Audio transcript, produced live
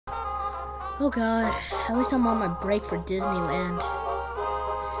Oh god, at least I'm on my break for Disneyland.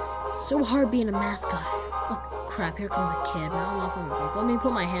 So hard being a mascot. Oh crap, here comes a kid. Now I'm off on my break. Let me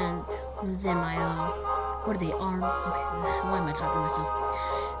put my hands in my, what are they, arm? Okay, why am I talking to myself?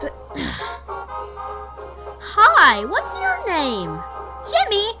 Hi, what's your name?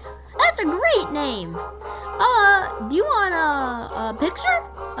 Jimmy? That's a great name. Do you want a picture?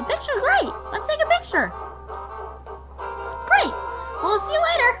 A picture? Great. Let's take a picture. Great. We'll see you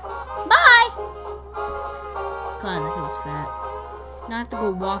later. Bye. God, that kid was fat. Now I have to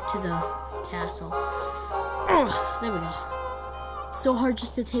go walk to the castle. There we go. It's so hard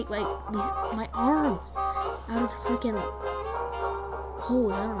just to take like my arms out of the freaking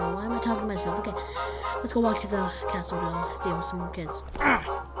holes. I don't know. Why am I talking to myself? Okay, let's go walk to the castle to see some more kids.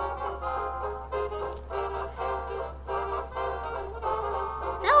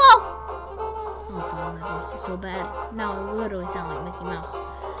 Hello. Oh god, my voice is so bad. Now I literally sound like Mickey Mouse.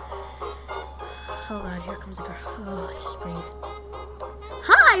 Oh god, here comes a girl. Oh, just breathe.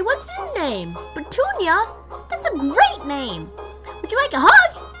 Hi, what's your name? Petunia? That's a great name. Would you like a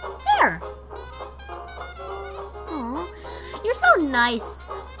hug? Here. Aw, you're so nice.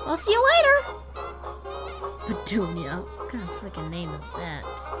 I'll see you later. Petunia? What kind of freaking name is that?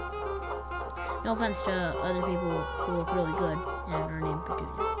 No offense to other people who look really good and are named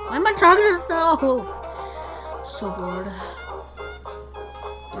Petunia. Why am I talking to myself? So bored.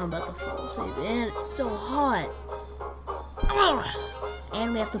 I'm about to fall asleep, and it's so hot.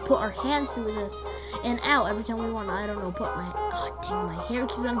 And we have to put our hands through this and out every time we want to, I don't know, put my, oh dang, my hair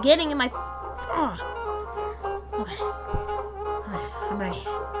keeps on getting in my, okay. Alright, I'm ready.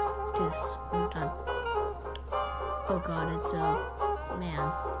 Let's do this one more time. Oh god, it's a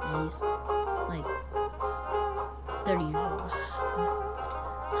man, and he's like 30 years old.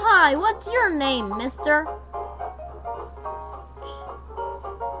 Hi, what's your name, mister?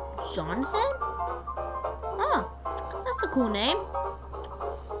 Jonathan? Oh, that's a cool name.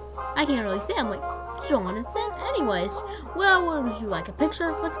 I can't really say. I'm like, Jonathan? Anyways, well, what would you like? A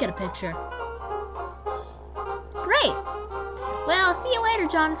picture? Let's get a picture. Great. Well, see you later,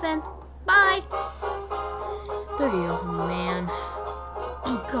 Jonathan. Bye. 30-year-old man.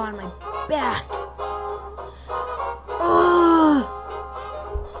 Oh, God, my back. Oh,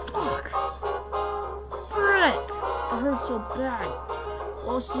 fuck. Frick. It hurts so bad.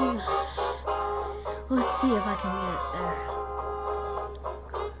 Let's see if I can get it better.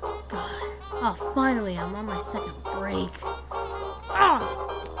 God. Oh, finally, I'm on my second break. Oh,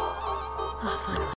 finally.